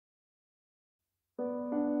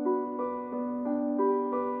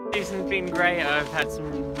Season's been great.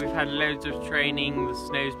 We've had loads of training. The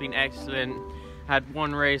snow's been excellent. Had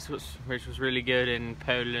one race which was really good in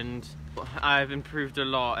Poland. I've improved a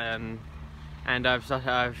lot, and I've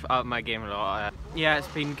upped my game a lot. Yeah, it's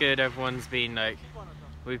been good. Everyone's been like,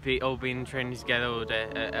 we've all been training together all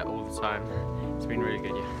day, all the time. It's been really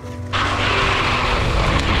good, yeah.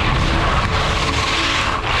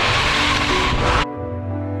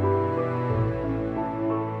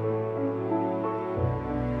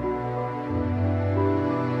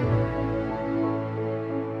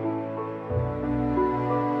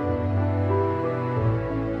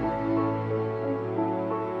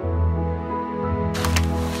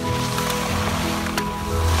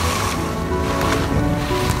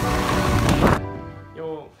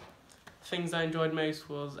 Things I enjoyed most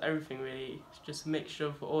was everything really. It's just a mixture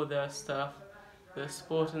of all the stuff, the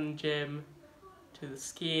sport and gym, to the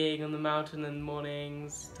skiing on the mountain in the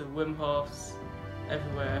mornings, to the Wim Hofs,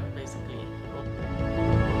 everywhere basically.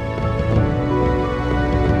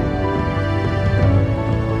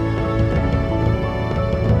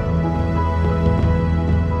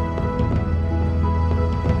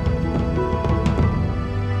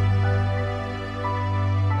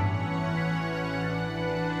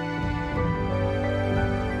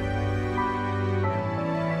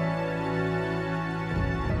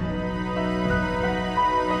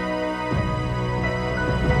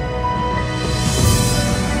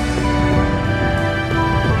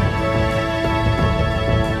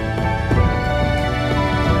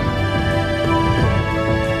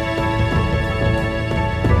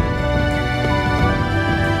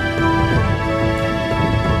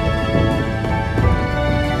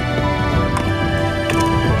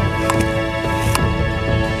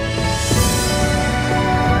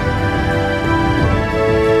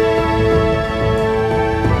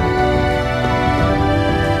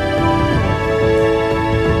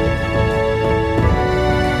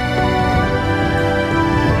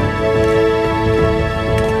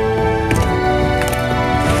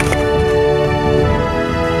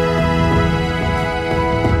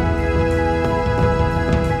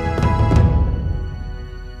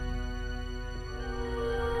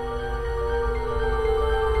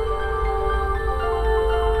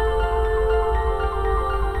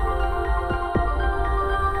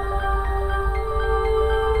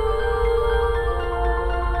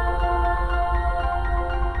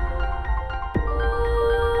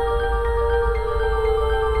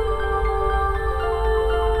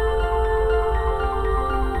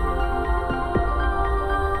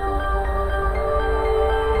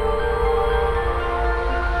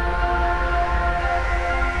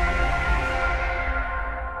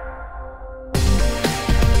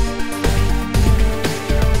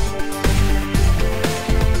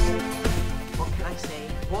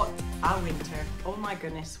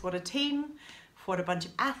 Goodness, what a team, what a bunch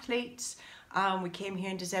of athletes. We came here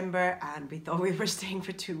in December and we thought we were staying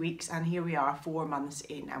for 2 weeks, and here we are 4 months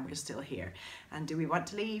in and we're still here. And do we want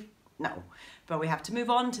to leave? No, but we have to move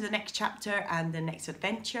on to the next chapter and the next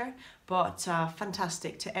adventure. But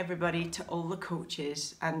fantastic to everybody, to all the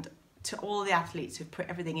coaches and to all the athletes who've put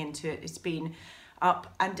everything into it. It's been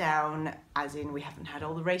up and down, as in we haven't had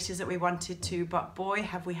all the races that we wanted to, but boy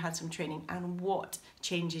have we had some training, and what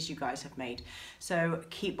changes you guys have made. So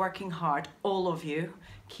keep working hard, all of you,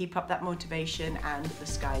 keep up that motivation, and the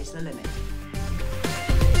sky's the limit.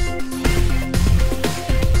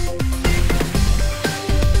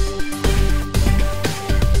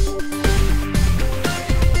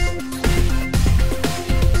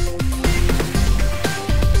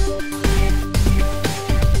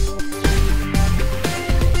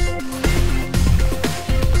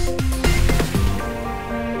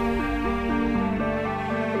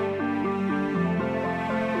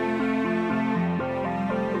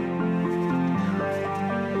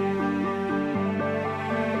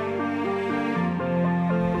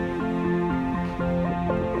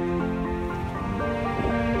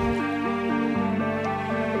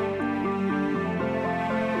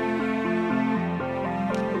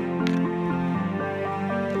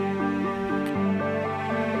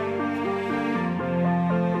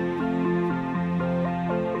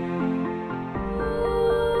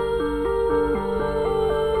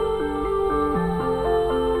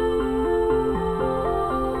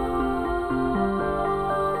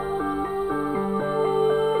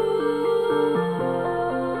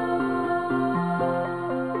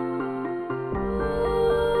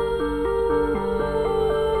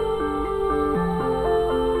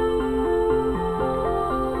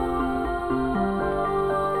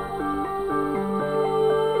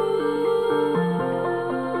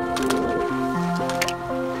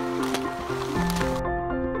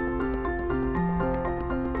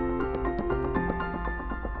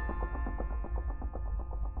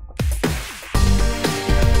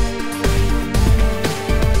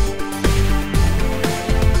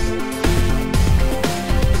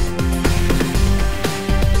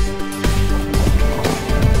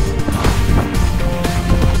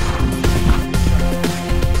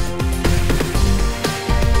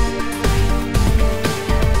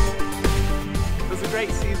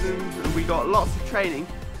 we got lots of training,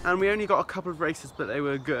 and we only got a couple of races, but they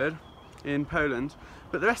were good in Poland.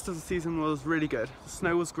 But the rest of the season was really good. The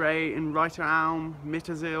snow was great in Reiteralm,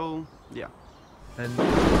 MIttersill, yeah.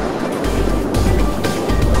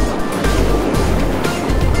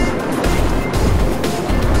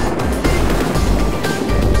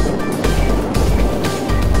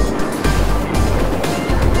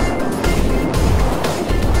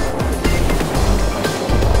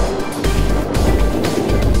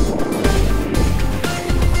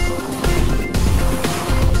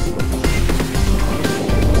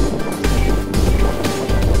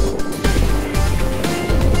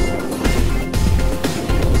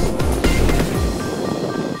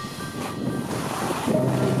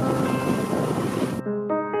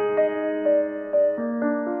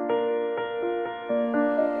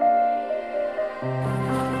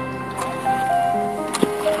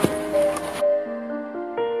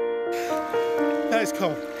 It's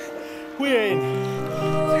cold. We're in. 1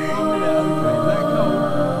 minute, okay, is that cold?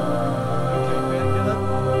 Okay, get up.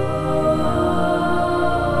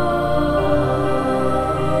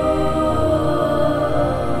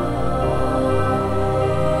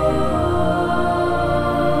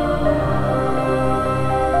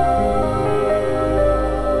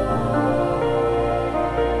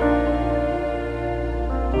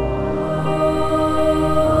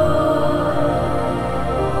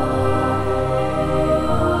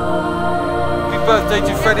 Birthday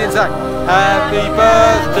to Freddie and Zach. Happy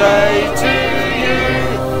birthday to you.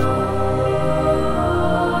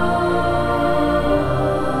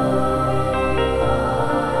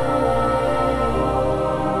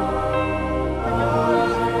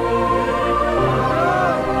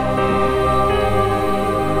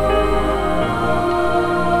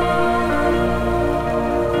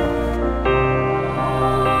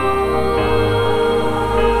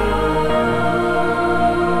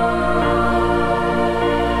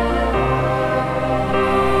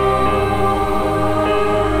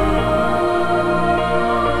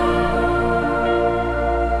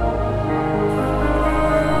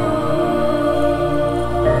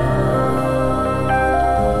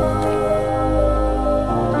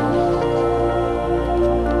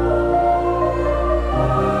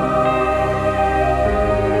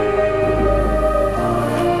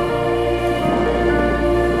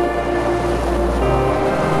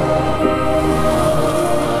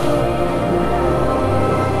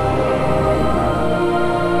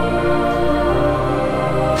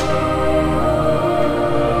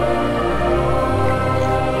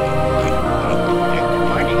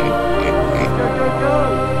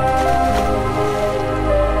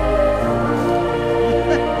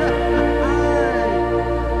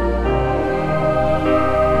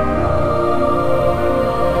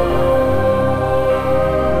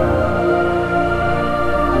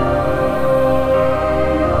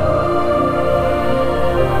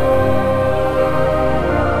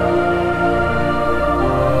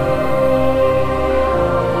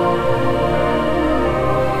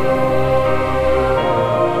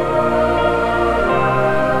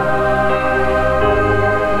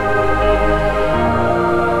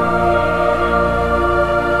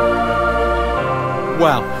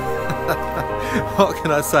 Wow, what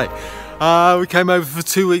can I say? We came over for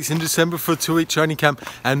 2 weeks in December for a 2-week training camp,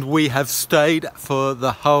 and we have stayed for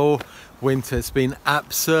the whole winter. It's been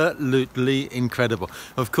absolutely incredible.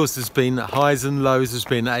 Of course, there's been highs and lows. There's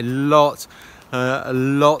been a lot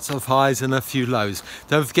of highs and a few lows.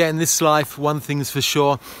 Don't forget, in this life, one thing's for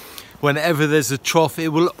sure: whenever there's a trough, it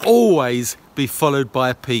will always be followed by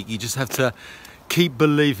a peak. You just have to keep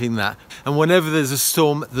believing that. And whenever there's a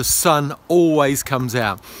storm, the sun always comes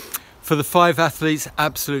out. For the 5 athletes,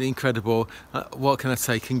 absolutely incredible. What can I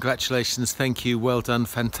say? Congratulations, thank you, well done,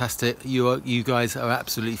 fantastic. You guys are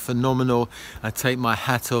absolutely phenomenal. I take my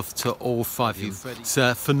hat off to all 5 of you. It's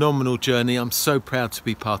a phenomenal journey. I'm so proud to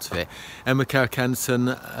be part of it. Emma Carrick-Anderson,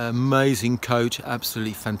 amazing coach,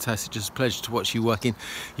 absolutely fantastic. Just a pleasure to watch you working.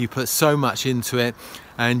 You put so much into it,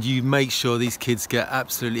 and you make sure these kids get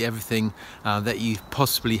absolutely everything that you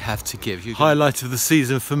possibly have to give. Highlight of the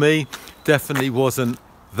season for me definitely wasn't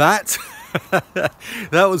that.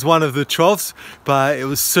 That was one of the troughs, but it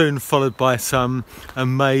was soon followed by some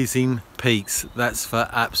amazing peaks, that's for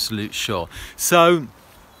absolute sure. So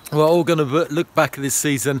we're all going to look back at this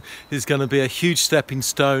season. It's going to be a huge stepping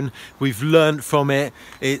stone. We've learned from it.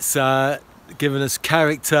 It's given us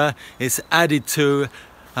character. It's added to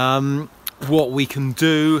what we can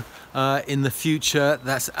do in the future,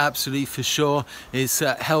 that's absolutely for sure. It's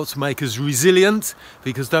helped make us resilient,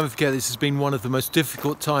 because don't forget, this has been one of the most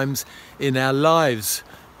difficult times in our lives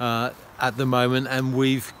at the moment, and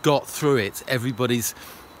we've got through it. Everybody's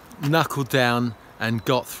knuckled down and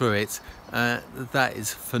got through it. That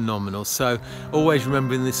is phenomenal. So always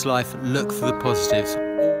remember in this life, look for the positives.